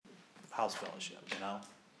house fellowship, you know.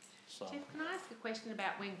 So. Jeff, can I ask a question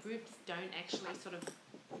about when groups don't actually sort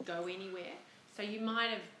of go anywhere? So you might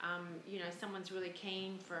have, someone's really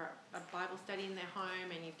keen for a Bible study in their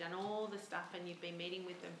home, and you've done all the stuff, and you've been meeting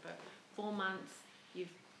with them for 4 months. You've,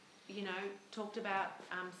 talked about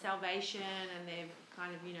salvation, and they've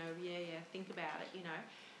kind of, think about it,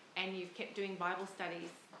 and you've kept doing Bible studies,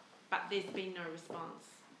 but there's been no response.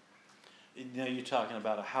 You're talking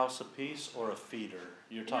about a house of peace or a feeder?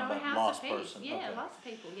 You're talking about a lost person. Yeah, okay. Lost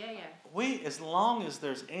people. Yeah. We, as long as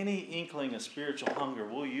there's any inkling of spiritual hunger,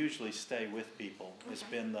 we'll usually stay with people. Okay. It's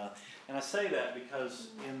been and I say that because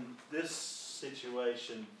in this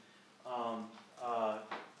situation,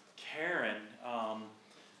 Karen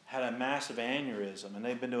had a massive aneurysm, and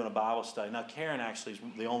they've been doing a Bible study. Now, Karen actually is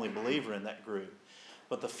the only believer in that group,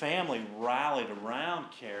 but the family rallied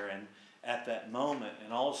around Karen at that moment,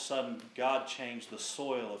 and all of a sudden God changed the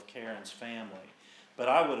soil of Karen's family. But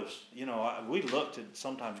I would have, we looked at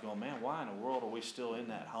sometimes going, man, why in the world are we still in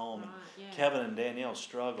that home? And Kevin and Danielle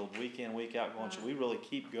struggled week in, week out, going, should we really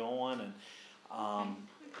keep going? And,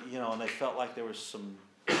 and they felt like there was some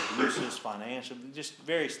abuses, financial, just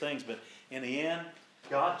various things. But in the end,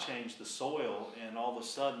 God changed the soil, and all of a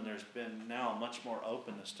sudden there's been now much more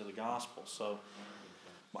openness to the gospel. So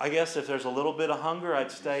I guess if there's a little bit of hunger, I'd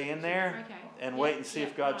stay in there and wait and see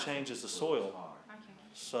if God changes the soil.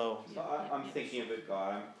 So I'm thinking of a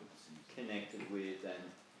guy I'm connected with,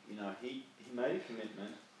 and he made a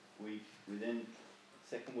commitment. We then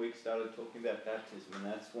second week started talking about baptism, and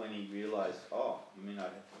that's when he realised, you mean I'd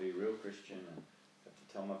have to be a real Christian and have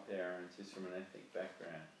to tell my parents he's from an ethnic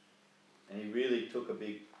background, and he really took a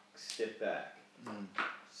big step back.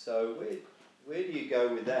 So where do you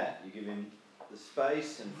go with that? You give him the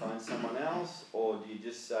space and find someone else, or do you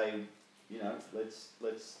just say,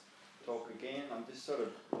 let's talk again? I'm just sort of...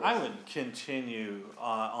 I would continue,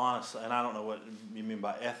 honestly, and I don't know what you mean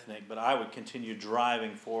by ethnic, but I would continue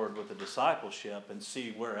driving forward with the discipleship and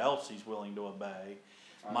see where else he's willing to obey.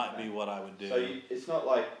 Might be what I would do. So it's not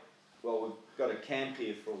like, well, we've got to camp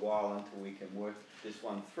here for a while until we can work this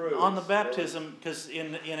one through. On the baptism, because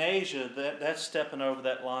in Asia, that stepping over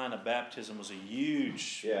that line of baptism was a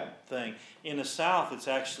huge thing. In the South, it's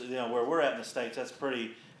actually, where we're at in the States, that's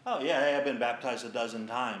pretty... I've been baptized a dozen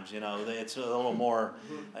times. It's a little more.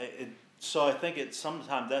 So I think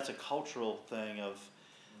sometimes that's a cultural thing of.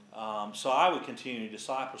 So I would continue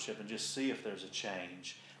discipleship and just see if there's a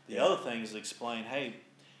change. The other thing is explain, hey,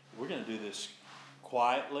 we're going to do this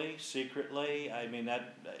quietly, secretly. I mean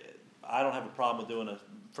I don't have a problem with doing it.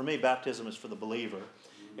 For me, baptism is for the believer.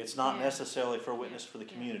 It's not necessarily for a witness for the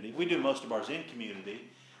community. We do most of ours in community,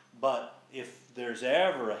 but if there's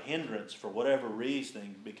ever a hindrance for whatever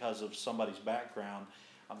reasoning because of somebody's background,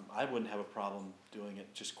 I wouldn't have a problem doing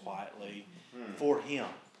it just quietly for him.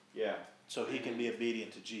 Yeah. So he can be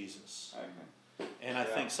obedient to Jesus. Okay. And I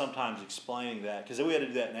think sometimes explaining that, because we had to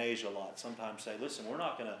do that in Asia a lot, sometimes say, listen,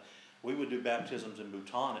 we would do baptisms in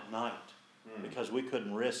Bhutan at night because we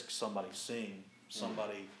couldn't risk somebody seeing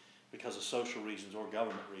somebody because of social reasons or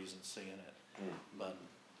government reasons seeing it. But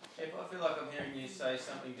I feel like I'm hearing you say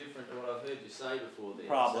something different to what I've heard you say before there.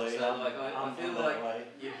 Probably. I feel like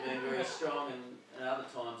you've been very strong in other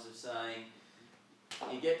times of saying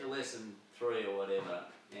you get to lesson 3 or whatever,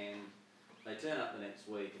 and they turn up the next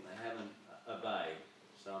week and they haven't obeyed.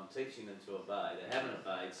 So I'm teaching them to obey. They haven't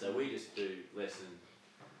obeyed, so we just do lesson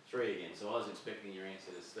 3 again. So I was expecting your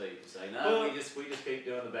answer to Steve to say, no, we just keep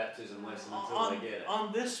doing the baptism lesson until they get it.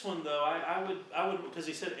 On this one though, I would because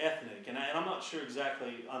he said ethnic, and I'm not sure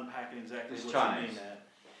exactly unpacking exactly It's what Chinese. you mean that.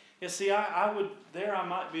 Yeah, see, I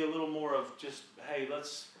might be a little more of just, hey,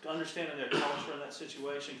 let's understanding their culture in that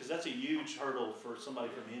situation, because that's a huge hurdle for somebody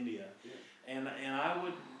from India, and I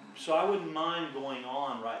wouldn't mind going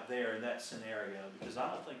on right there in that scenario, because I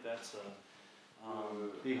don't think that's a.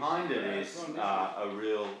 Behind it is a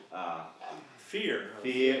real fear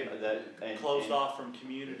that closed off from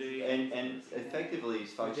community, and effectively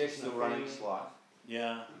his folks are still running his life.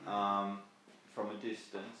 Yeah. From a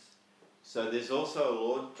distance. So there's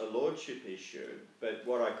also a lordship issue. But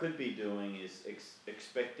what I could be doing is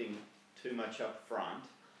expecting too much up front.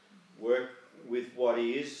 Work with what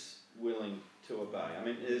he is willing to obey. I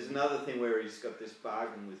mean, there's another thing where he's got this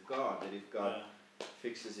bargain with God that if God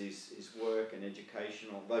fixes his work and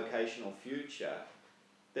vocational future,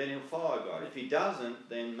 then he'll follow God. If he doesn't,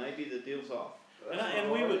 then maybe the deal's off.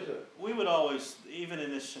 And we would always, even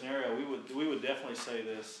in this scenario, we would definitely say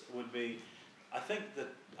this would be,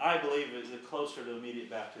 I believe the closer to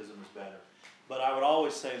immediate baptism is better. But I would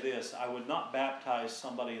always say this, I would not baptize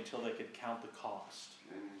somebody until they could count the cost.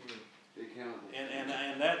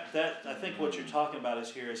 And that I think what you're talking about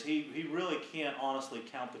is he really can't honestly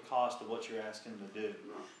count the cost of what you're asking him to do,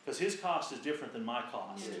 because his cost is different than my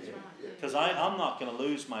cost. Because I'm not going to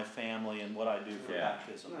lose my family in what I do for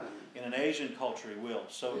baptism. In an Asian culture, he will.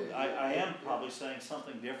 So I am probably saying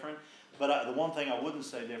something different. But the one thing I wouldn't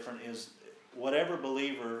say different is whatever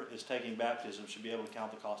believer is taking baptism should be able to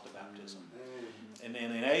count the cost of baptism. And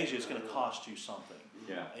in Asia, it's going to cost you something.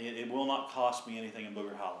 Yeah. It will not cost me anything in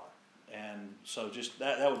Booger Hollow. And so just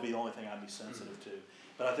that would be the only thing I'd be sensitive to.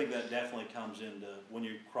 But I think that definitely comes into, when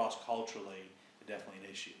you cross-culturally, definitely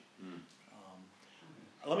an issue.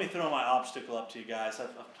 Let me throw my obstacle up to you guys.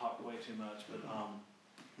 I've talked way too much, but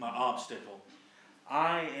my obstacle.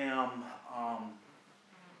 I am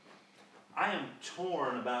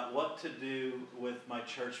torn about what to do with my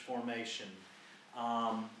church formation.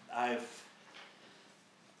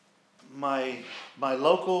 My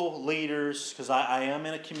local leaders, because I am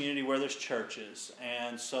in a community where there's churches,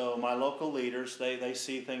 and so my local leaders, they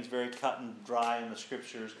see things very cut and dry in the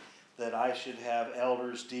scriptures that I should have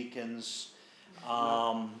elders, deacons,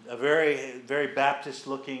 a very, very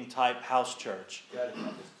Baptist-looking type house church.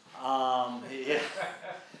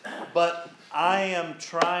 But I am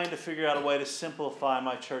trying to figure out a way to simplify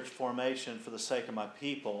my church formation for the sake of my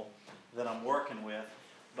people that I'm working with.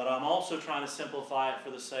 But I'm also trying to simplify it for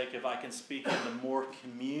the sake of I can speak into more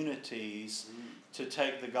communities to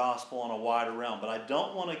take the gospel on a wider realm. But I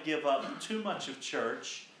don't want to give up too much of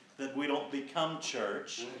church that we don't become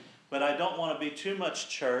church. But I don't want to be too much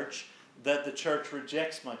church that the church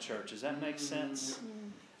rejects my church. Does that make sense?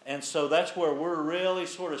 And so that's where we're really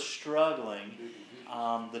sort of struggling.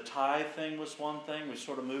 The tithe thing was one thing. We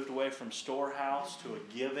sort of moved away from storehouse to a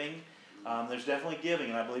giving. There's definitely giving,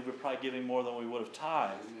 and I believe we're probably giving more than we would have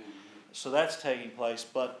tithed. So that's taking place.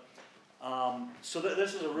 But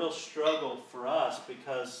this is a real struggle for us,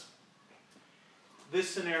 because this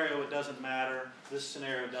scenario, it doesn't matter. This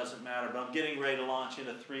scenario doesn't matter. But I'm getting ready to launch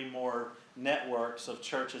into 3 more networks of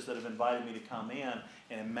churches that have invited me to come in,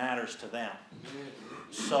 and it matters to them.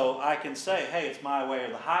 So I can say, hey, it's my way or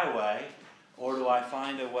the highway, or do I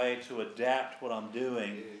find a way to adapt what I'm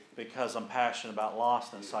doing because I'm passionate about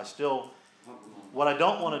lostness? What I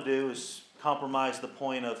don't want to do is compromise the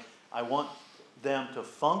point of I want them to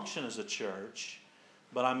function as a church,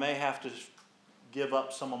 but I may have to give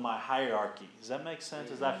up some of my hierarchy. Does that make sense?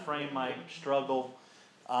 Does that frame my struggle?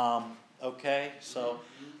 Okay, so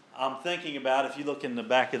I'm thinking about, if you look in the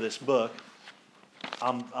back of this book,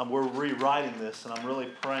 we're rewriting this, and I'm really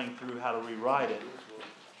praying through how to rewrite it,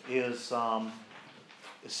 is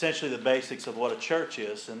essentially the basics of what a church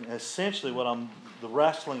is. And essentially what I'm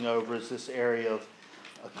wrestling over is this area of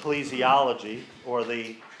ecclesiology, or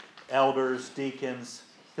the elders, deacons.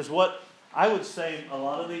 Because what I would say, a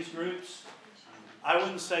lot of these groups, I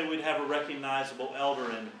wouldn't say we'd have a recognizable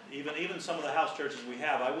elder in, even some of the house churches we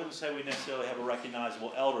have, I wouldn't say we necessarily have a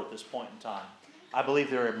recognizable elder at this point in time. I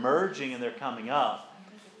believe they're emerging and they're coming up,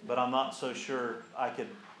 but I'm not so sure I could.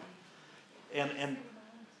 And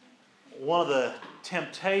one of the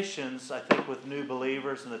temptations, I think, with new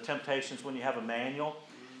believers, and the temptations when you have a manual,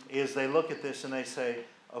 is they look at this and they say,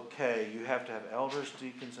 okay, you have to have elders,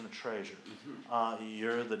 deacons, and a treasurer.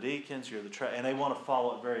 You're the deacons, you're the treasurer, and they want to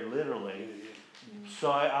follow it very literally.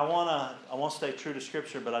 So I want to stay true to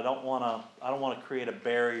Scripture, but I don't want to create a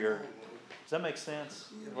barrier. Does that make sense?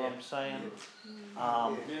 What I'm saying?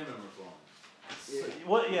 Minimum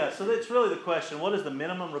requirement. So that's really the question. What is the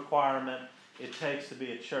minimum requirement it takes to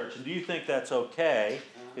be a church? And do you think that's okay?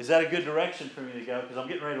 Is that a good direction for me to go? Because I'm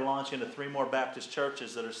getting ready to launch into 3 more Baptist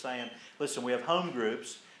churches that are saying, listen, we have home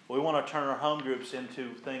groups. We want to turn our home groups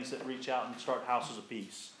into things that reach out and start houses of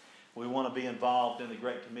peace. We want to be involved in the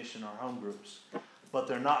Great Commission, our home groups. But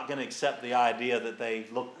they're not going to accept the idea that they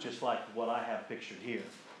look just like what I have pictured here.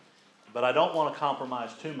 But I don't want to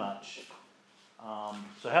compromise too much.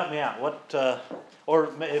 So help me out.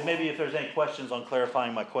 Or maybe if there's any questions on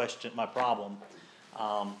clarifying my problem.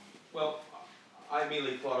 Well, I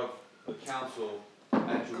immediately thought of the council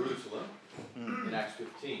at Jerusalem in Acts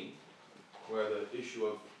 15, where the issue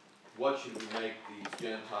of what should we make these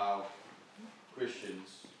Gentile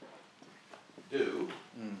Christians do?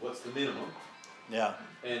 What's the minimum? Yeah.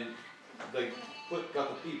 And they got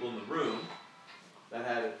the people in the room that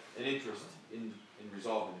had an interest in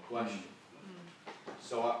resolving the question.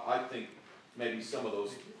 So I think maybe some of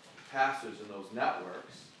those pastors in those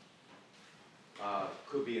networks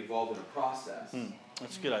could be involved in a process.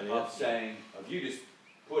 That's a good idea. Of you just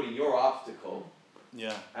putting your obstacle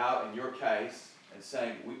out in your case and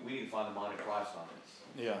saying, we need to find the mind of Christ on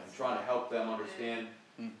this. Yeah. And trying to help them understand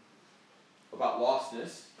about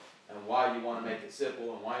lostness and why you want to make it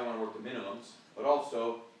simple, and why you want to work the minimums, but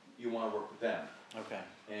also you want to work with them. Okay.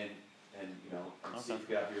 And you know, and see Okay. if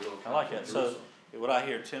you have your little. I like that. So Jerusalem. what I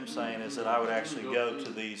hear Tim saying is that I would actually go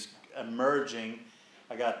to these emerging,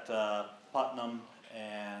 I got Putnam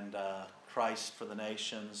and Christ for the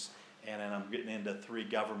Nations, and then I'm getting into 3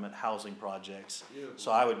 government housing projects.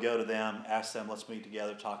 So I would go to them, ask them, let's meet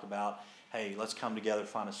together, talk about, hey, let's come together,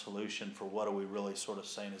 find a solution for what are we really sort of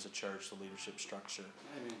saying as a church, the leadership structure.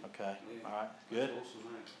 Okay, all right, good.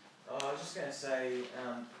 I was just going to say,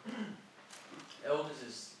 elders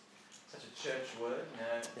is such a church word, you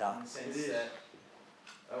know, Yeah. in the sense that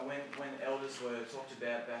when elders were talked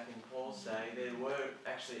about back in Paul's day, there were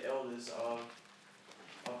actually elders of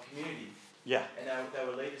community, Yeah, and they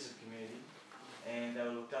were leaders of community, and they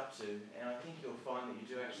were looked up to. And I think you'll find that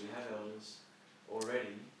you do actually have elders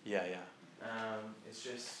already. yeah. It's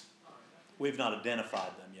just, We've not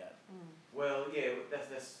identified them yet. well, yeah,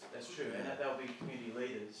 that's true, and they'll be community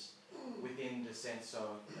leaders within the sense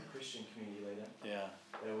of a Christian community leader. Yeah,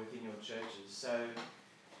 That are within your churches. So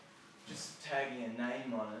just tagging a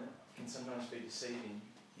name on it can sometimes be deceiving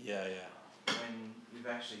yeah. when you've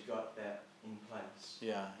actually got that in place.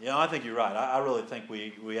 Yeah, I think you're right. I really think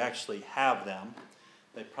we actually have them.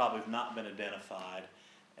 They probably have not been identified.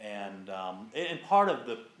 And part of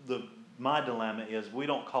my dilemma is we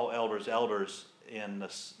don't call elders in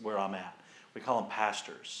this, where I'm at. We call them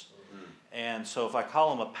pastors. And so if I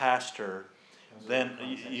call them a pastor, then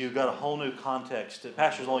you've got a whole new context.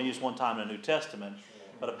 Pastor's only used one time in the New Testament,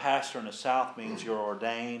 but a pastor in the South means you're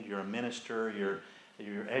ordained, you're a minister, you're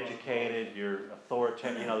educated, you're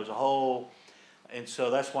authoritarian. You know, there's a whole, and so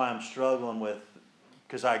that's why I'm struggling with,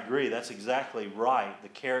 because I agree, that's exactly right. The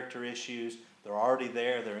character issues, they're already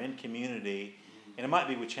there, they're in community, and it might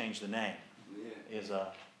be we change the name, is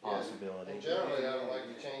a possibility. And generally, I don't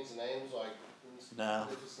like to change the names, like, No.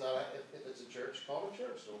 if it's not, if it's a church, call it a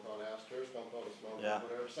church, don't call it a house church, don't call it a small Yeah.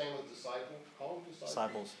 group, whatever. Same with disciples, call them disciples.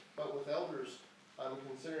 Disciples. But with elders, I'm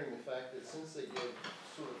considering the fact that since they give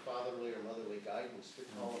sort of fatherly or motherly guidance, to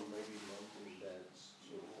call them maybe moms and dads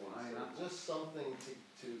sort of thing. So just something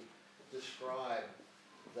to describe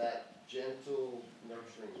that gentle,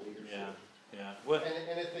 nurturing leadership. Yeah. Well,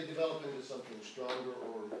 And if they develop into something stronger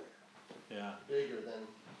or yeah. bigger, then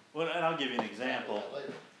Well, and I'll give you an example. handle that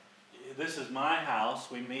later. This is my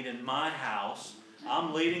house. We meet in my house.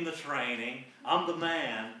 I'm leading the training. I'm the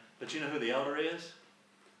man. But you know who the elder is?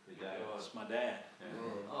 It's my dad.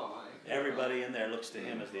 Everybody in there looks to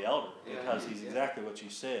him as the elder because he's exactly what you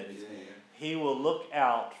said. He will look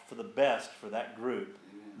out for the best for that group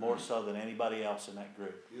more so than anybody else in that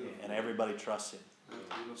group. And everybody trusts him.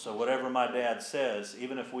 So whatever my dad says,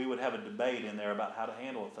 even if we would have a debate in there about how to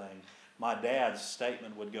handle a thing, my dad's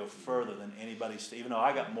statement would go further than anybody's. Even though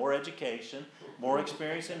I got more education, more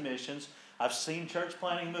experience in missions, I've seen church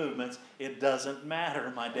planting movements, it doesn't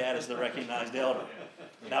matter. My dad is the recognized elder.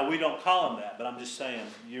 Now, we don't call him that, but I'm just saying,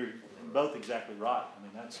 you're both exactly right. I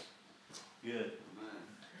mean, that's good.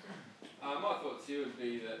 My thoughts here would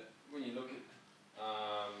be that when you look at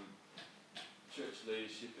church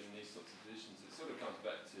leadership and these sorts of positions, it sort of comes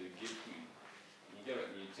back to gifting. When you go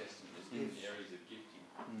back to the New Testament, there's different areas of gifting.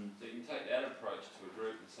 So you can take that approach to a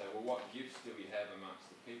group and say, well, what gifts do we have amongst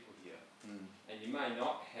the people here? And you may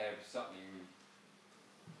not have something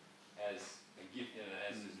as a gift,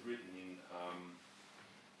 as is written in.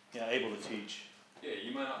 Able to teach. Yeah,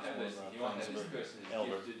 you may not have this. You might have this person who's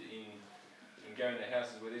elder. gifted in going to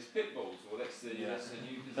houses where there's pit bulls. Well, that's a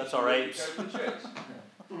new position. That's our apes. Go to the church.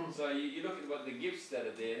 So you look at what the gifts that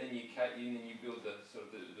are there, then you build the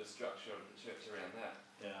sort of the structure of the church around that.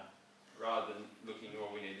 Yeah. Rather than looking,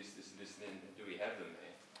 oh, we need this, and then do we have them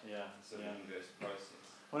there? Yeah. It's sort of an inverse process.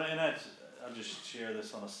 Well, and I'll just share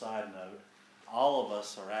this on a side note. All of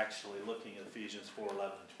us are actually looking at Ephesians 4:11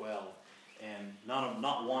 and 12, and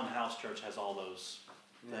not one house church has all those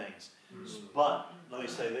things. But let me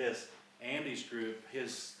say this: Andy's group,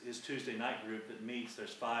 his Tuesday night group that meets,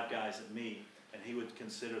 there's 5 guys that meet, and he would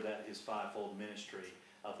consider that his fivefold ministry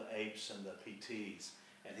of the apes and the PTs.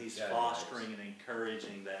 And he's fostering and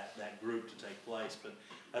encouraging that group to take place. But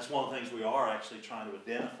that's one of the things we are actually trying to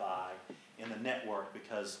identify in the network,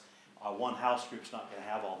 because our one house group's not going to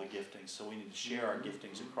have all the giftings, so we need to share our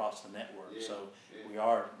giftings across the network. So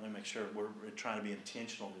let me make sure we're trying to be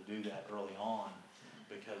intentional to do that early on,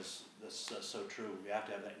 because that's so true. We have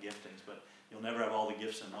to have that giftings, but you'll never have all the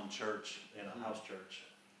gifts in one church, in a house church.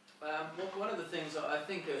 One of the things I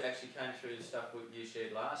think that actually came through the stuff you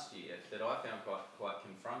shared last year that I found quite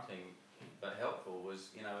confronting but helpful was,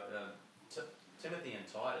 Timothy and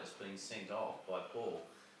Titus being sent off by Paul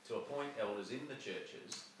to appoint elders in the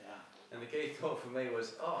churches. Yeah. And the key thought for me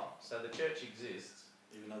was, so the church exists,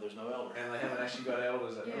 even though there's no elder. and they haven't actually got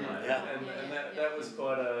elders at the moment. Yeah. And that was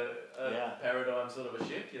quite a paradigm sort of a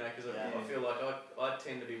shift, because I feel like I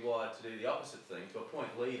tend to be wired to do the opposite thing, to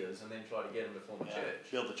appoint leaders and then try to get them to form a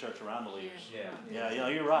church. Build the church around the leaders. Yeah.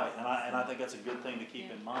 You're right, and I think that's a good thing to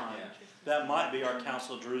keep in mind. That might be our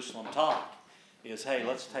Council of Jerusalem talk, is, hey,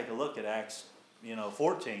 let's take a look at Acts,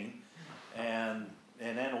 14, and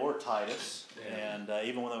then or Titus, and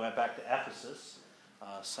even when they went back to Ephesus,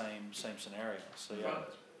 same scenario. So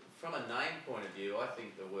From a name point of view, I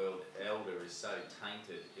think the word elder is so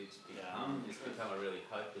tainted. It's become a really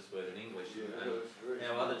hopeless word in English.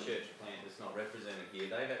 Now other church plant that's not represented here,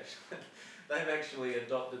 they've actually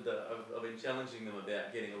adopted I've been challenging them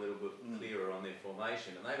about getting a little bit clearer on their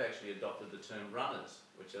formation, and they've actually adopted the term runners,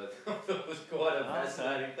 which I thought was quite a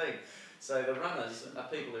fascinating thing. So the runners are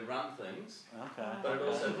people who run things, but it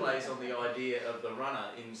also plays on the idea of the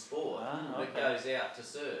runner in sport that goes out to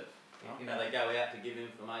serve. They go out to give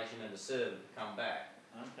information and to serve and to come back.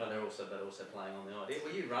 But they're also playing on the idea,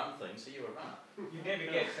 well, you run things, so you're a runner. You never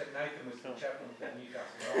guess that Nathan was the chaplain of that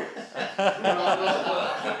Newcastle Royals.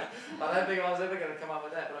 I don't think I was ever going to come up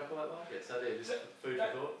with that, but I quite like it. So there, just food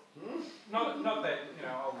for thought. Not that I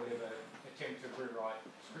would ever attempt to rewrite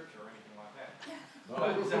scripture or anything like that.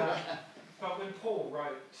 But when Paul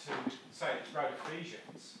wrote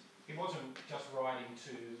Ephesians, he wasn't just writing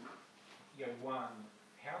to one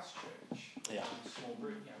house church, one small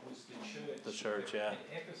group. It was the church. At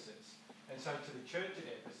Ephesus, and so to the church at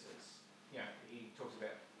Ephesus, he talks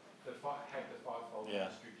about the fivefold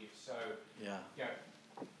ministry gifts. So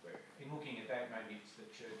in looking at that, maybe it's the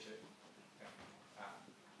church at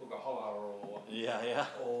Bugahola or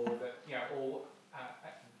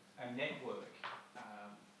a network.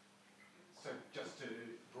 So just to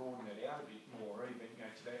broaden it out a bit more, even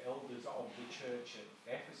to the elders of the church at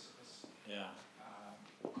Ephesus,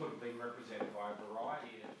 could have been represented by a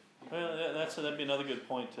variety of. Well, that'd be another good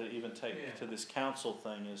point to even take to this council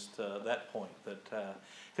thing, is to that point, that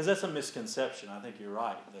because that's a misconception. I think you're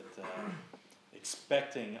right that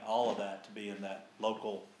expecting all of that to be in that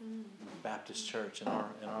local Baptist church in our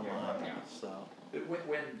mind. So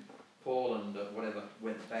when Paul and whatever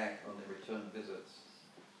went back on their return visits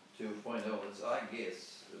to appoint elders, I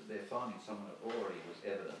guess they're finding someone that already was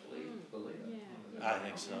evidently a believer. I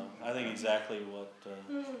think so. I think exactly what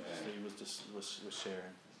Steve was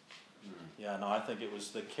sharing. I think it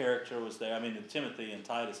was the character was there. I mean, in Timothy and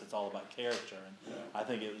Titus, it's all about character, and I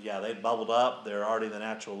think they bubbled up. They're already the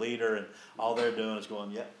natural leader, and all they're doing is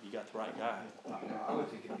going, "Yep, you got the right guy." I would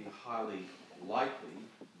think it'd be highly likely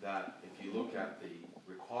that if you look at the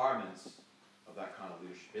requirements of that kind of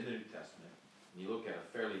leadership in the New Testament, and you look at a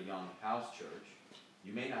fairly young house church,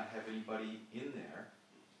 you may not have anybody in there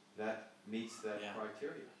that meets that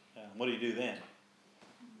criteria. What do you do then?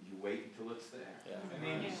 You wait until it's there. And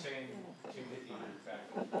then you send Timothy back.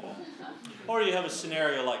 Or you have a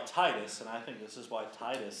scenario like Titus, and I think this is why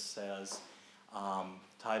Titus says,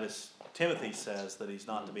 Timothy says that he's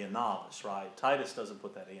not to be a novice, right? Titus doesn't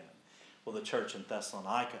put that in. Well, the church in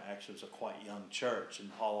Thessalonica actually was a quite young church,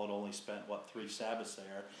 and Paul had only spent, 3 Sabbaths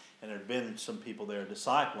there, and there had been some people there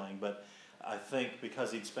discipling, but I think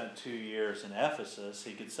because he'd spent 2 years in Ephesus,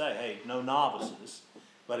 he could say, hey, no novices.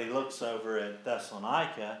 But he looks over at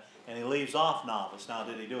Thessalonica and he leaves off novice. Now,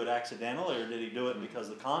 did he do it accidentally, or did he do it because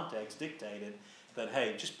the context dictated that,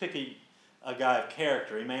 hey, just pick a guy of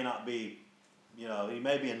character. He may not be, he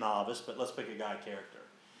may be a novice, but let's pick a guy of character.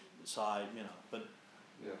 Decide, but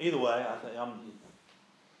either way, I think I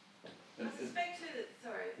suspect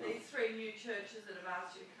these 3 new churches that have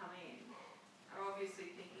asked you to come in are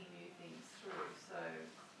obviously thinking new things through. So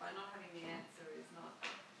by not having the answer is not,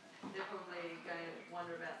 they're probably going to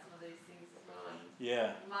wonder about some of these things as well, and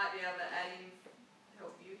might be able to add in,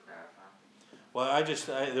 help you clarify. Well,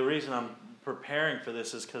 the reason I'm preparing for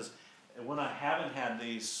this is because when I haven't had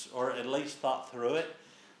these, or at least thought through it,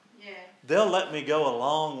 they'll let me go a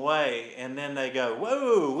long way, and then they go,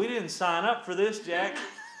 whoa, we didn't sign up for this, Jack.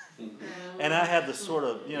 And I had the sort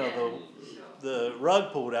of, the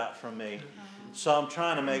rug pulled out from me. So I'm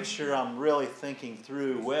trying to make sure I'm really thinking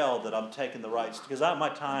through that I'm taking the right, because my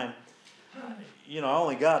time, I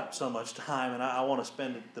only got so much time, and I want to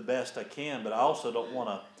spend it the best I can, but I also don't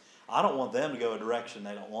want them to go a direction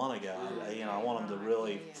they don't want to go. I want them to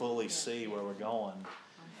really fully see where we're going.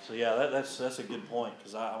 So that's a good point,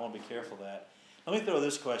 because I want to be careful of that. Let me throw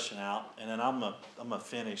this question out, and then I'm gonna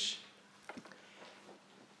finish.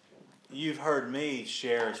 You've heard me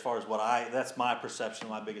share as far as that's my perception of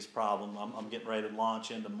my biggest problem. I'm getting ready to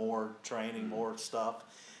launch into more training, more stuff,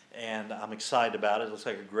 and I'm excited about it. It looks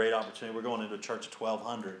like a great opportunity. We're going into a church of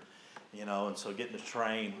 1,200, and so getting to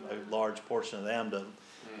train a large portion of them to,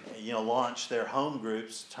 launch their home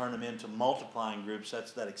groups, turn them into multiplying groups,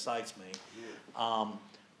 that excites me.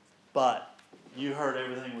 But you heard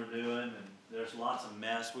everything we're doing, and there's lots of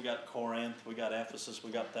mess. We got Corinth, we got Ephesus,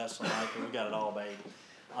 we got Thessalonica, we got it all, baby.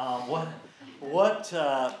 What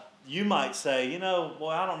you might say, boy,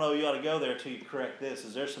 I don't know, you ought to go there till you correct this.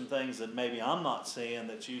 Is there some things that maybe I'm not seeing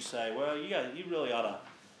that you say, well, you really ought to,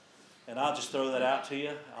 and I'll just throw that out to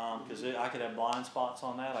you, because I could have blind spots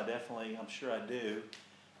on that. I'm sure I do.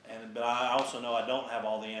 But I also know I don't have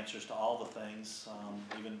all the answers to all the things,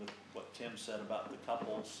 even with what Tim said about the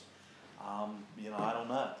couples. I don't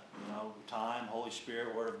know. Time, Holy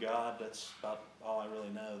Spirit, Word of God, that's about all I really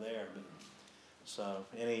know there. But, so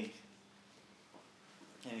anything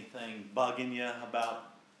bugging you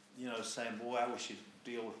about, saying, boy, I wish you'd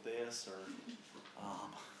deal with this, or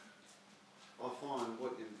I find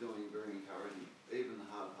what you're doing very encouraging, even the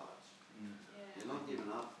hard parts. You're not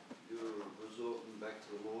giving up, you're resorting back to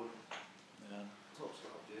the Lord. Yeah. Top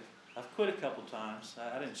stuff, yeah. I've quit a couple times.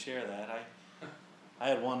 I didn't share that. I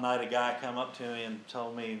had one night a guy come up to me and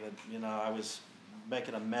told me that, I was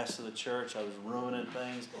making a mess of the church. I was ruining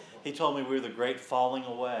things. He told me we were the great falling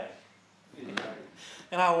away.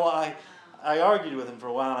 And I argued with him for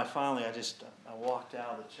a while, and I finally I walked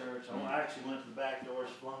out of the church. I actually went to the back doors,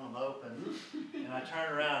 flung them open, and I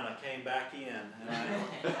turned around and I came back in.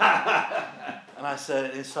 And I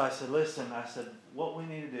said, listen, what we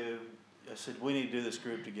need to do, we need to do this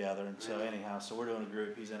group together. And so anyhow, so we're doing a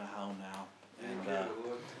group. He's in a home now.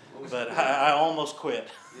 But I almost quit.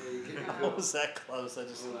 I was that close. I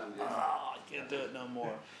can't do it no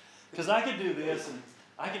more. Because I could do this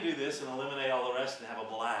and eliminate all the rest and have a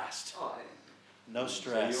blast. No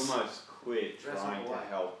stress. So you almost quit trying to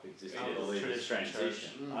help existing believers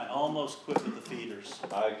transition. I almost quit with the feeders.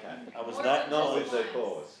 Okay. I was not with the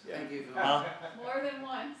cause. Yeah. Thank you for More than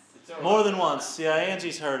once. More than once. Yeah,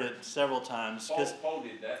 Angie's heard it several times. Paul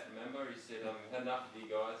did that, remember? He said, I've had enough of you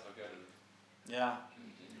guys, I'll go to the... Yeah.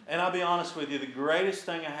 And I'll be honest with you, the greatest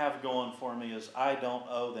thing I have going for me is I don't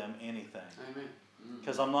owe them anything. Amen.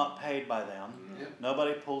 Because I'm not paid by them. Yep.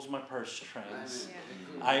 Nobody pulls my purse strings.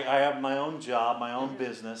 Yeah. I have my own job, my own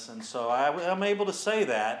business, and so I'm able to say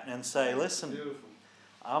that and say, listen,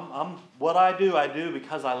 I'm what I do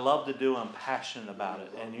because I love to do and I'm passionate about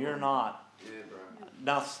it. And you're not. Yeah, bro.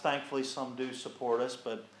 Now, thankfully, some do support us,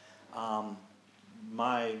 but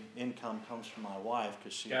my income comes from my wife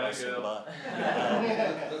because she busts the butt.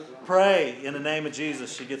 Pray in the name of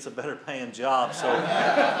Jesus she gets a better paying job so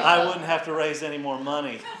I wouldn't have to raise any more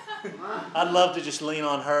money. I'd love to just lean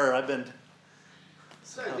on her.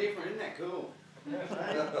 So different, isn't that cool?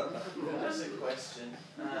 That's a question.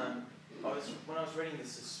 When I was reading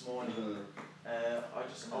this morning, I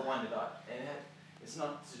wondered, and it's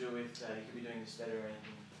not to do with you could be doing this better or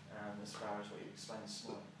anything as far as what you explained this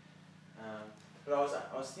morning. But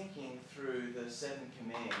I was thinking through the 7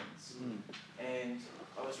 commands, and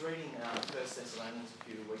I was reading 1 Thessalonians a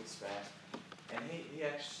few weeks back, and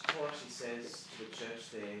Paul actually says to the church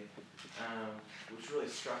there, which really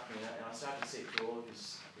struck me, and I started to see it through all of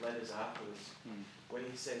his letters afterwards, where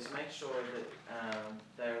he says, make sure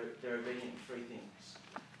that they're obedient in 3 things.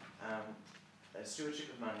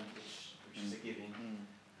 Stewardship of money, which is a giving,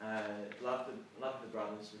 love the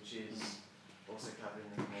brothers, which is also covered in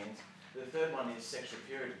the commands. The third one is sexual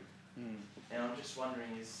purity. And I'm just wondering,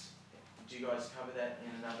 do you guys cover that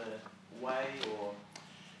in another way, or?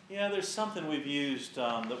 Yeah, there's something we've used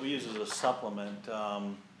that we use as a supplement.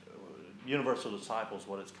 Universal Disciples,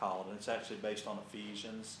 what it's called, and it's actually based on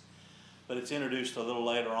Ephesians. But it's introduced a little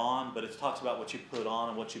later on, but it talks about what you put on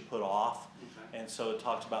and what you put off. Okay. And so it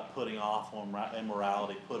talks about putting off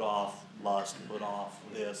immorality, put off lust, put off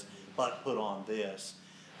this, but put on this.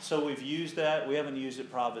 So we've used that. We haven't used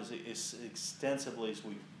it probably as extensively as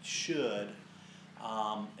we should.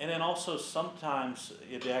 And then also sometimes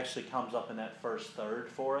it actually comes up in that first third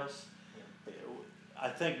for us. I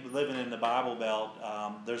think living in the Bible Belt,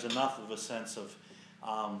 there's enough of a sense of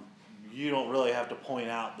you don't really have to point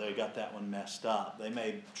out they got that one messed up. They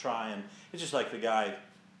may try and, it's just like the guy,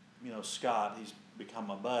 Scott, he's become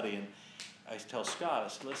my buddy, and I tell Scott, I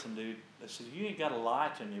said, listen, dude, I said, you ain't got to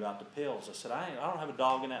lie to me about the pills. I said, I don't have a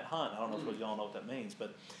dog in that hunt. I don't know if y'all know what that means,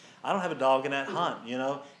 but I don't have a dog in that hunt,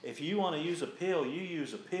 If you want to use a pill, you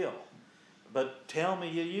use a pill. But tell me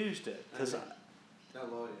you used it. Because,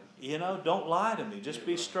 don't lie to you. Don't lie to me. Just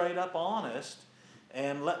be straight up honest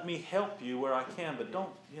and let me help you where I can. But don't,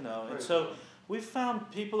 And so we've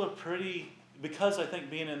found people are pretty, because I think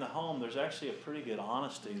being in the home, there's actually a pretty good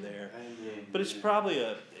honesty there. But it's probably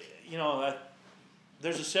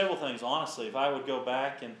there's several things, honestly. If I would go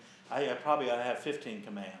back and I probably ought to have 15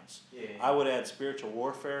 commands. Yeah. I would add spiritual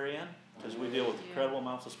warfare in, because we deal with incredible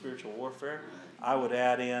amounts of spiritual warfare. I would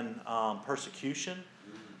add in persecution,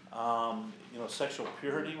 sexual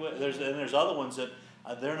purity. There's other ones that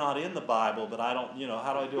they're not in the Bible, but I don't,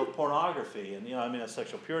 how do I deal with pornography? And, that's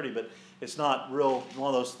sexual purity, but it's not real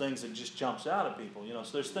one of those things that just jumps out at people.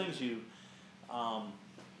 So there's things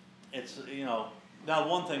now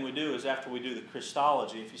one thing we do is after we do the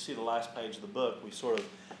Christology, if you see the last page of the book,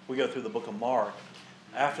 we go through the book of Mark.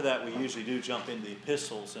 After that, we usually do jump into the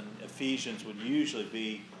epistles, and Ephesians would usually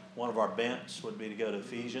be one of our bents, would be to go to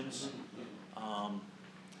Ephesians.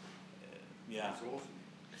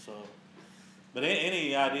 So, but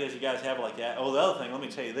any ideas you guys have like that? Oh, the other thing, let me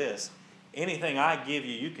tell you this. Anything I give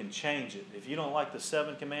you, you can change it. If you don't like the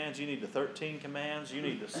 7 commands, you need the 13 commands, you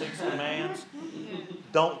need the 6 commands.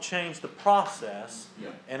 Don't change the process.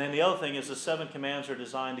 And then the other thing is the 7 commands are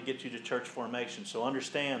designed to get you to church formation. So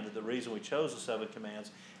understand that the reason we chose the 7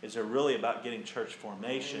 commands is they're really about getting church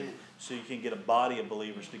formation so you can get a body of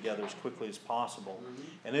believers together as quickly as possible.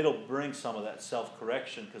 And it'll bring some of that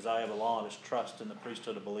self-correction because I have a lot of trust in the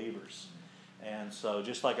priesthood of believers. And so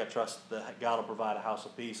just like I trust that God will provide a house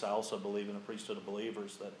of peace, I also believe in the priesthood of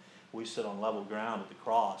believers, that we sit on level ground at the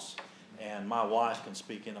cross. And my wife can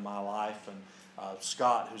speak into my life, and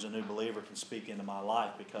Scott, who's a new believer, can speak into my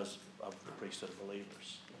life because of the priesthood of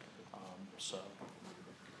believers.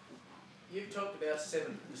 You've talked about the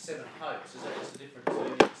seven hopes. Is that just a different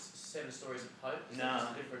thing? 7 stories of hope? Is that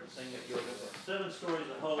just a different thing that you're doing? 7 stories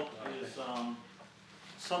of hope is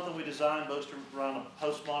something we designed around a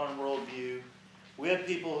postmodern worldview. We had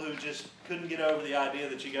people who just couldn't get over the idea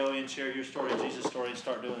that you go in, share your story, Jesus' story, and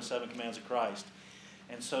start doing the 7 commands of Christ.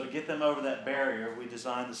 And so to get them over that barrier, we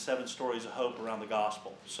designed the 7 stories of hope around the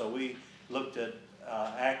gospel. So we looked at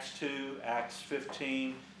Acts 2, Acts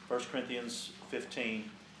 15, 1 Corinthians 15,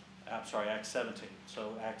 Acts 17.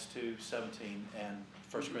 So Acts 2, 17, and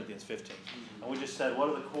 1 Corinthians 15. And we just said, what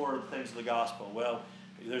are the core things of the gospel? Well,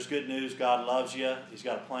 there's good news. God loves you. He's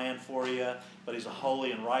got a plan for you, but He's a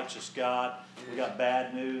holy and righteous God. We got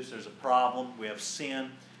bad news. There's a problem. We have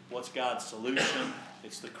sin. What's God's solution?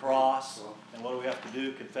 It's the cross. And what do we have to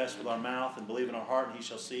do? Confess with our mouth and believe in our heart, and He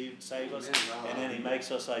shall save us. And then He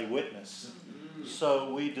makes us a witness.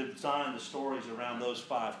 So we designed the stories around those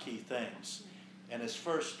 5 key things. And His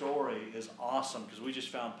first story is awesome because we just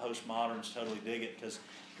found postmoderns totally dig it, because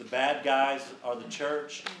the bad guys are the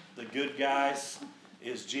church. The good guys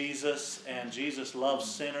is Jesus, and Jesus loves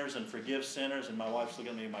sinners and forgives sinners, and my wife's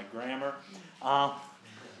looking at me at my grammar.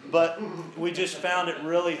 But we just found it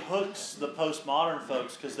really hooks the postmodern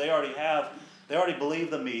folks because they already believe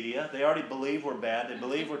the media, they already believe we're bad, they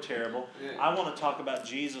believe we're terrible. I want to talk about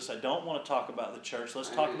Jesus, I don't want to talk about the church. Let's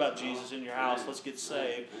talk about Jesus in your house, let's get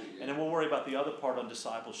saved, and then we'll worry about the other part on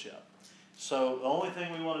discipleship. So the only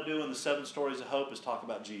thing we want to do in the 7 stories of hope is talk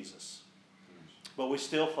about Jesus. But we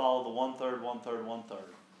still follow the 1/3, 1/3, 1/3.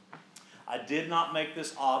 I did not make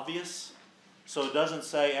this obvious, so it doesn't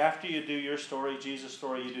say after you do your story, Jesus'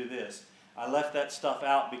 story, you do this. I left that stuff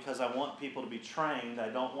out because I want people to be trained. I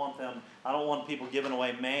don't want people giving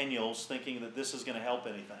away manuals thinking that this is going to help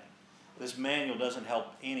anything. This manual doesn't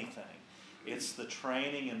help anything. It's the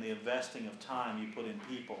training and the investing of time you put in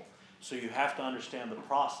people. So you have to understand the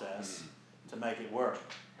process to make it work.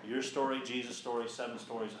 Your story, Jesus' story, 7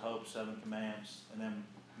 stories of hope, 7 commands, and then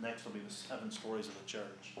next will be the 7 stories of the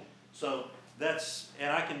church. So and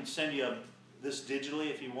I can send you this digitally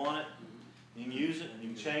if you want it. You can use it and you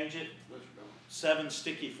can change it. 7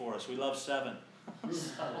 sticky for us. We love 7.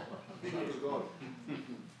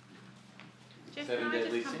 Jeff, can I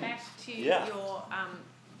just come back to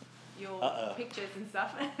your pictures and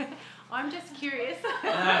stuff? I'm just curious.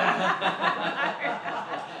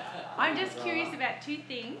 I'm just curious about 2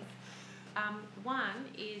 things. One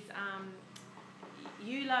is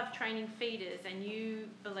you love training feeders, and you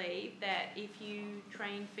believe that if you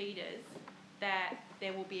train feeders, that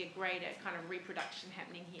there will be a greater kind of reproduction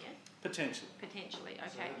happening here. Potentially,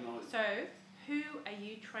 okay. So who are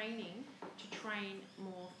you training to train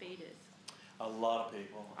more feeders? A lot of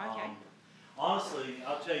people. Okay. Honestly,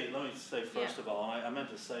 I'll tell you, let me say first of all, and I meant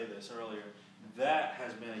to say this earlier, that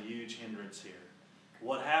has been a huge hindrance here.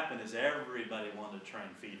 What happened is everybody wanted to train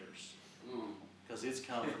feeders because it's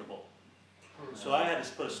comfortable. So I had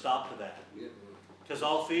to put a stop to that. Because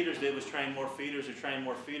all feeders did was train more feeders who trained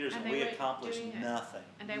more feeders, and we accomplished nothing.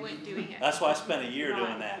 And they weren't doing it. That's why I spent a year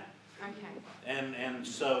doing that. Okay. And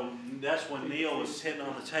so that's when Neil was hitting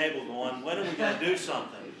on the table going, when are we going to do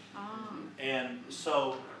something? And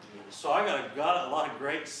so I got a lot of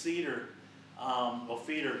great feeder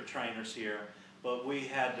trainers here. but we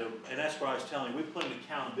had to, and that's what I was telling you, we put an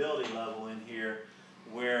accountability level in here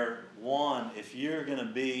where, one, if you're going to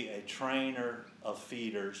be a trainer of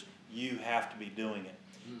feeders, you have to be doing it.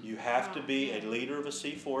 You have to be a leader of a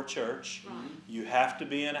C4 church. You have to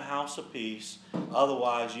be in a house of peace.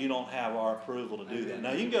 Otherwise, you don't have our approval to do that.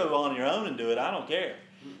 Now, you can go on your own and do it. I don't care.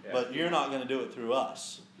 But you're not going to do it through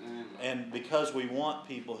us. And because we want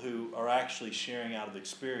people who are actually sharing out of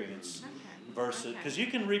experience versus, because you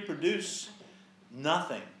can reproduce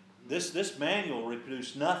nothing. This manual will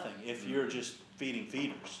reproduce nothing if you're just feeding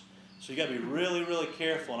feeders. So you got to be really, really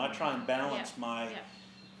careful. And I try and balance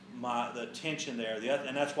the tension there.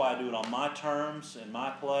 And that's why I do it on my terms, in my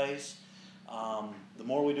place. The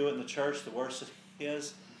more we do it in the church, the worse it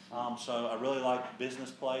is. So I really like business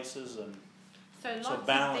places, and so lots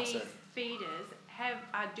of these feeders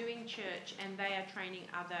are doing church, and they are training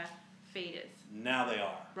other feeders. Now they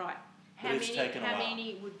are. Right. How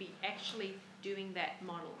many would be actually doing that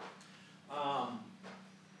model?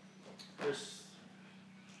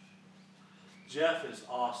 Jeff is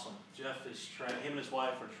awesome. Jeff is him and his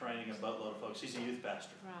wife are training a boatload of folks. He's a youth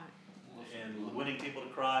pastor. Right. And winning people to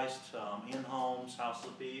Christ, in homes, houses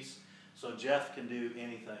of peace. So Jeff can do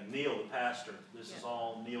anything. Neil, the pastor, this is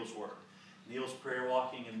all Neil's work. Neil's prayer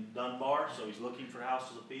walking in Dunbar, so he's looking for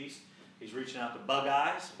houses of peace. He's reaching out to Bug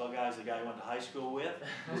Eyes. Bug Eyes, the guy he went to high school with.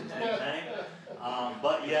 That's his nickname.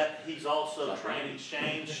 But yet he's also training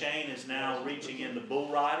Shane. Shane is now reaching into Bull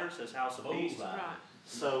Riders as House of Peace. Right.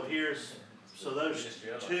 So those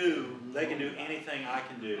two, they can do anything I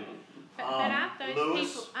can do. But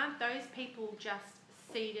aren't those people just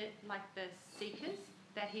seated, like the seekers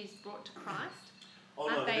that he's brought to Christ? Oh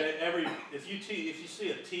no! If you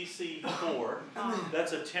see a TC4,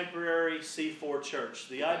 that's a temporary C4 church.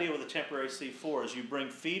 The idea with a temporary C4 is you bring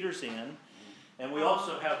feeders in, and we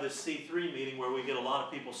also have this C3 meeting where we get a lot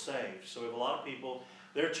of people saved. So we have a lot of people.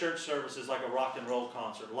 Their church service is like a rock and roll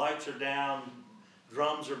concert. Lights are down,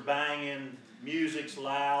 drums are banging, music's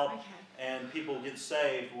loud, and people get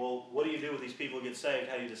saved. Well, what do you do with these people who get saved?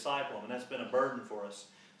 How do you disciple them? And that's been a burden for us.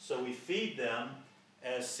 So we feed them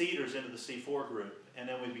as seeders into the C4 group. And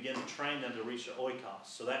then we begin to train them to reach the oikos.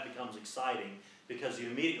 So that becomes exciting because you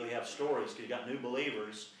immediately have stories because you got new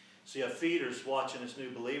believers. So you have feeders watching this new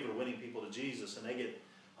believer winning people to Jesus, and they get,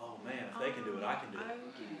 oh man, if they can do it, I can do it.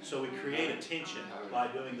 So we create a tension by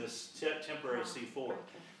doing this temporary C4.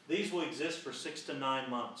 These will exist for 6 to 9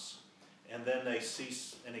 months, and then they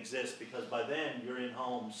cease and exist because by then you're in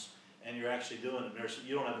homes and you're actually doing it.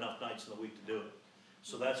 You don't have enough nights in the week to do it.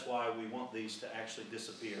 So that's why we want these to actually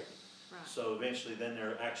disappear. Right. So eventually then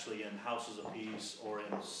they're actually in houses of peace or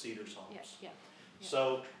in Cedars homes.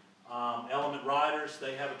 So Element Riders,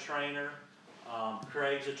 they have a trainer.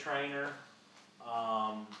 Craig's a trainer.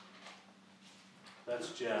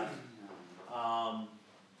 That's Jeff. And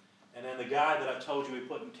then the guy that I told you we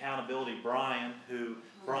put in accountability, Brian,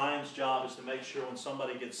 Brian's job is to make sure when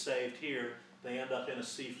somebody gets saved here, they end up in a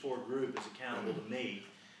C4 group is accountable to me.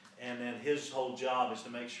 And then his whole job is to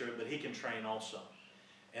make sure that he can train also.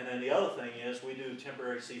 And then the other thing is we do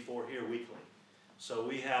temporary C4 here weekly. So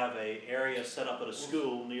we have an area set up at a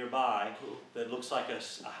school nearby that looks like a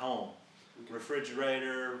home.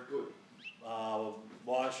 Refrigerator,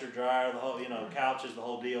 washer, dryer, the whole, couches, the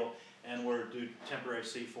whole deal. And we're do temporary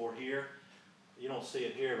C4 here. You don't see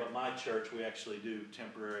it here, but my church, we actually do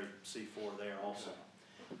temporary C4 there also.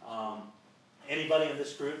 Anybody in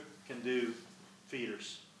this group can do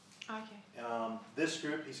feeders. Okay. This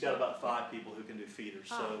group, he's got about 5 people who can do feeders.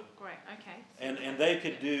 So great, okay. And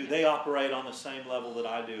they operate on the same level that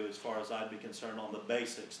I do as far as I'd be concerned on the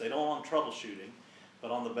basics. They don't on troubleshooting, but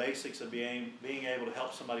on the basics of being able to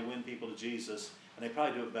help somebody win people to Jesus, and they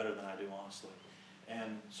probably do it better than I do, honestly.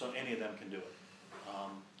 And so any of them can do it.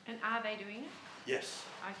 And are they doing it? Yes.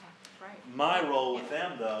 Okay, great. My role with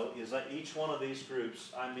them, though, is that each one of these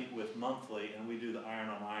groups I meet with monthly, and we do the iron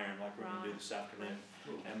on iron like we're going to do this afternoon.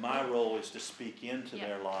 And my role is to speak into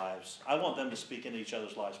their lives. I want them to speak into each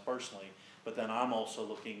other's lives personally, but then I'm also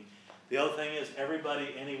looking. The other thing is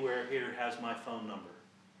everybody anywhere here has my phone number.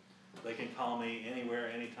 They can call me anywhere,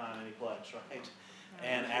 anytime, any place, right?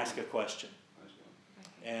 And ask a question.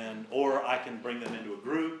 Or I can bring them into a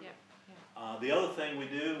group. The other thing we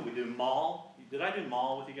do mall. Did I do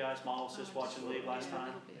mall with you guys? Mall assist watch and leave last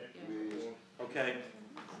time? Okay.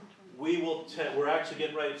 We're actually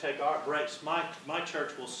getting ready to take our breaks. My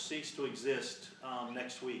church will cease to exist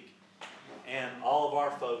next week. And all of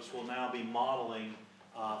our folks will now be modeling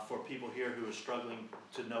for people here who are struggling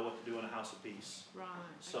to know what to do in a house of peace. Right.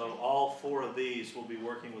 So all 4 of these will be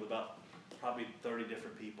working with about probably 30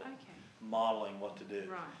 different people. Modeling what to do.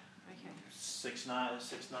 Right. Okay.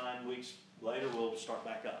 6-9 weeks later we'll start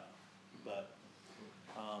back up. But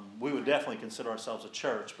we would definitely consider ourselves a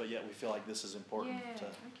church, but yet we feel like this is important. Yeah, To,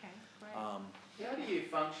 okay, great. How do you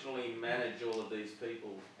functionally manage all of these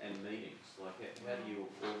people and meetings? Like, how do you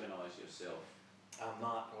organise yourself? I'm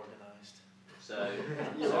not organized. So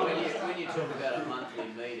when you talk about a monthly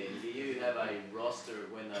meeting, do you have a roster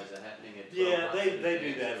of when those are happening at 12 Yeah, months they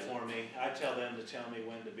do that for me. I tell them to tell me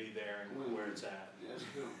when to be there and where it's at.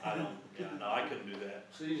 I don't, no, I couldn't do that.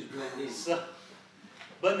 So you just blend in. So,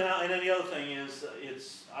 but now, and then the other thing is,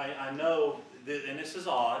 I know, and this is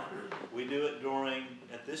odd, we do it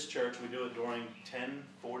at this church, we do it during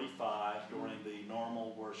 10:45, during the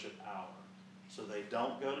normal worship hour. So they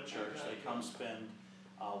don't go to church, they come spend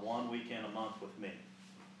one weekend a month with me.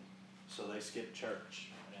 So they skip church.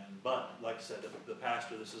 But like I said, the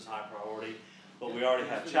pastor, this is high priority. But we already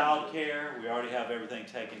have child care, we already have everything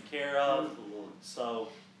taken care of. So,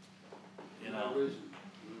 you know,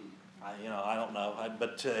 I don't know,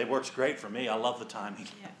 but it works great for me. I love the timing.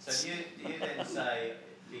 Yeah. So do you then say,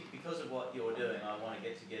 because of what you're doing, I want to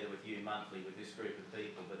get together with you monthly with this group of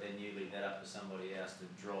people, but then you leave that up to somebody else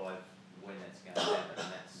to drive when that's going to happen,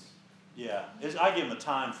 and that's... Yeah, I give them a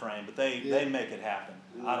time frame, but they make it happen.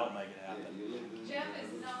 I don't make it happen. Jeff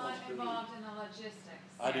is not involved in the logistics.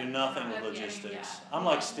 I do nothing with logistics. I'm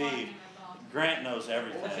like Steve. Grant knows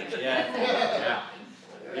everything. Yeah.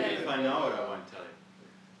 If I know it, I won't tell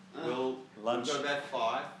you. We'll Lunch. go about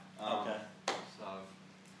 5. Okay. So.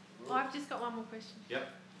 Oh, I've just got one more question. Yep.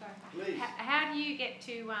 Sorry. Please. How do you get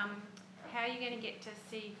to, how are you going to get to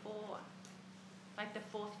C4, like the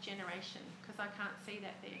 4th generation? Because I can't see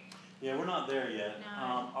that there. Yeah, we're not there yet.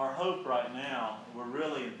 No. Our hope right now, we're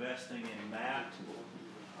really investing in Matt.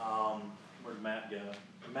 Where'd Matt go?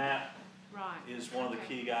 Matt Right. is one of the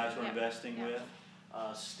key guys we're investing with.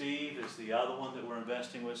 Steve is the other one that we're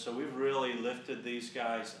investing with. So we've really lifted these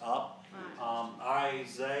guys up. Right.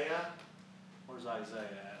 Isaiah, where's Isaiah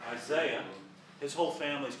at? Isaiah, his whole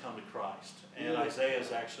family's come to Christ. And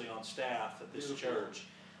Isaiah's actually on staff at this church.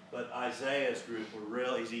 But Isaiah's group,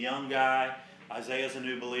 he's a young guy. Isaiah's a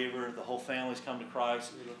new believer. The whole family's come to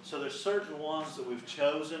Christ. So there's certain ones that we've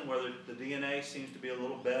chosen where the DNA seems to be a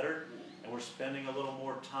little better, and we're spending a little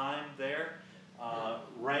more time there.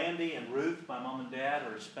 Randy and Ruth, my mom and dad,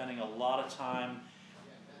 are spending a lot of time.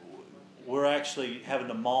 We're actually having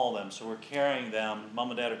to maul them, so we're carrying them. Mom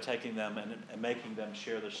and dad are taking them and making them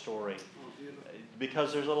share their story.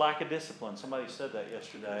 Because there's a lack of discipline. Somebody said that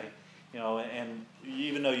yesterday. And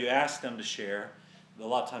even though you ask them to share, a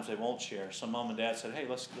lot of times they won't share. So mom and dad said, hey,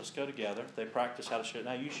 let's go together. They practice how to share.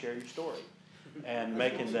 Now you share your story. And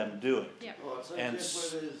making them do it. Yep. Right, so And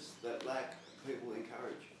just where there's that lack, people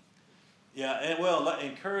encourage. Yeah, and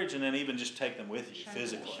encourage and then even just take them with you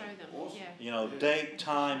physically. Show them, Awesome. yeah. Date,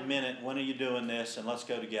 time, minute, when are you doing this, and let's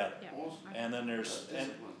go together. Yep. Awesome. And then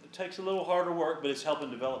it takes a little harder work, but it's helping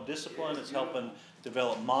develop discipline, it's helping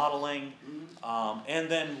develop modeling, and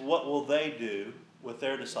then what will they do with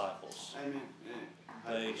their disciples? Amen. Yeah.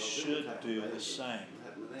 They should do the same.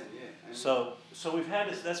 Yeah. So we've had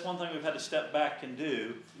this, that's one thing we've had to step back and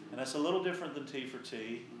do, and that's a little different than T for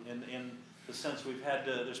T in the sense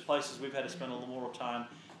there's places we've had to spend a little more time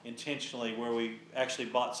intentionally where we actually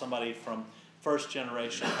bought somebody from first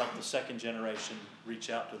generation to help the second generation reach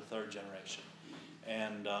out to the third generation.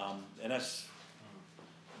 And that's,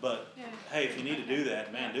 but hey, if you need to do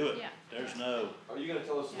that, man, do it. Yeah. There's no... Are you going to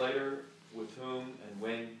tell us later with whom and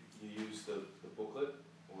when you use the booklet?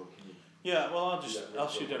 Or can you? Yeah, well, I'll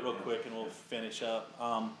shoot that real quick and we'll finish up.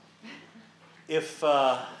 If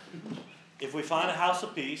we find a house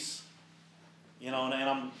of peace,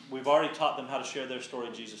 we've already taught them how to share their story,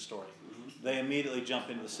 Jesus' story. They immediately jump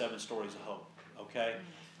into the 7 stories of hope. Okay,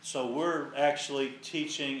 so we're actually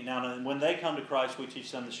teaching now. When they come to Christ, we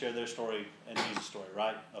teach them to share their story and Jesus' story,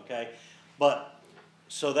 right? Okay,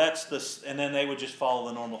 so that's this, and then they would just follow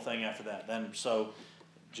the normal thing after that.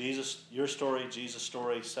 Jesus, your story, Jesus'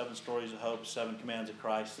 story, 7 stories of hope, 7 commands of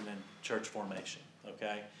Christ, and then church formation.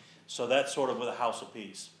 Okay, so that's sort of with a house of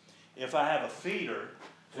peace. If I have a feeder,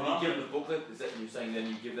 So you give them the booklet? Is that you saying then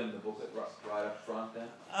you give them the booklet right up front then?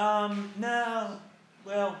 No.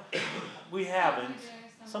 Well, we haven't.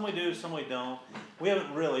 Some we do, some we don't. We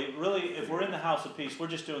haven't really. If we're in the house of peace, we're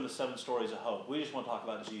just doing the 7 stories of hope. We just want to talk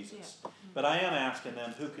about Jesus. Yeah. But I am asking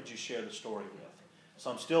them, who could you share the story with? So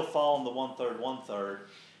I'm still following the 1/3, 1/3.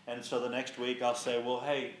 And so the next week I'll say, well,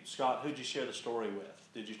 hey, Scott, who'd you share the story with?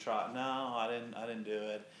 Did you try it? No, I didn't do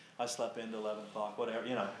it. I slept into 11 o'clock, whatever,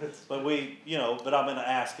 But but I'm going to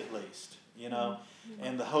ask at least,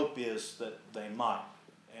 And the hope is that they might.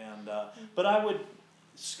 And but I would,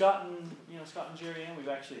 Scott and Jerry Ann, we've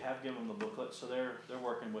actually have given them the booklet, so they're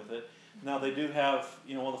working with it. Now they do have,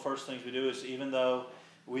 one of the first things we do is, even though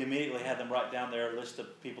we immediately had them write down their list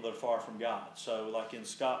of people that are far from God. So like in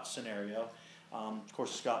Scott's scenario, of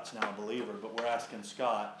course Scott's now a believer, but we're asking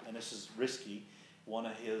Scott, and this is risky, one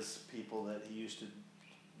of his people that he used to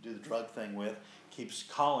do the drug thing with keeps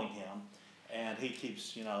calling him, and he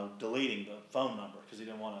keeps, deleting the phone number because he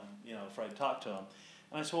didn't want to, afraid to talk to him.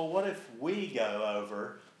 And I said, well, what if we go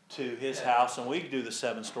over to his house and we do the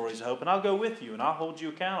 7 stories of hope, and I'll go with you and I'll hold you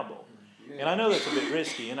accountable. And I know that's a bit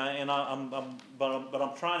risky, but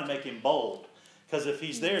I'm trying to make him bold, because if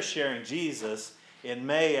he's there sharing Jesus, it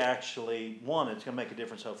may actually, it's going to make a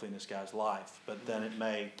difference hopefully in this guy's life, but then it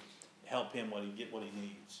may help him get what he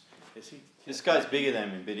needs. This guy's bigger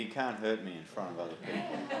than me, but he can't hurt me in front of other people.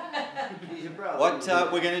 He's your brother.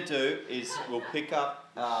 What we're going to do is we'll pick up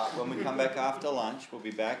when we come back after lunch. We'll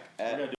be back at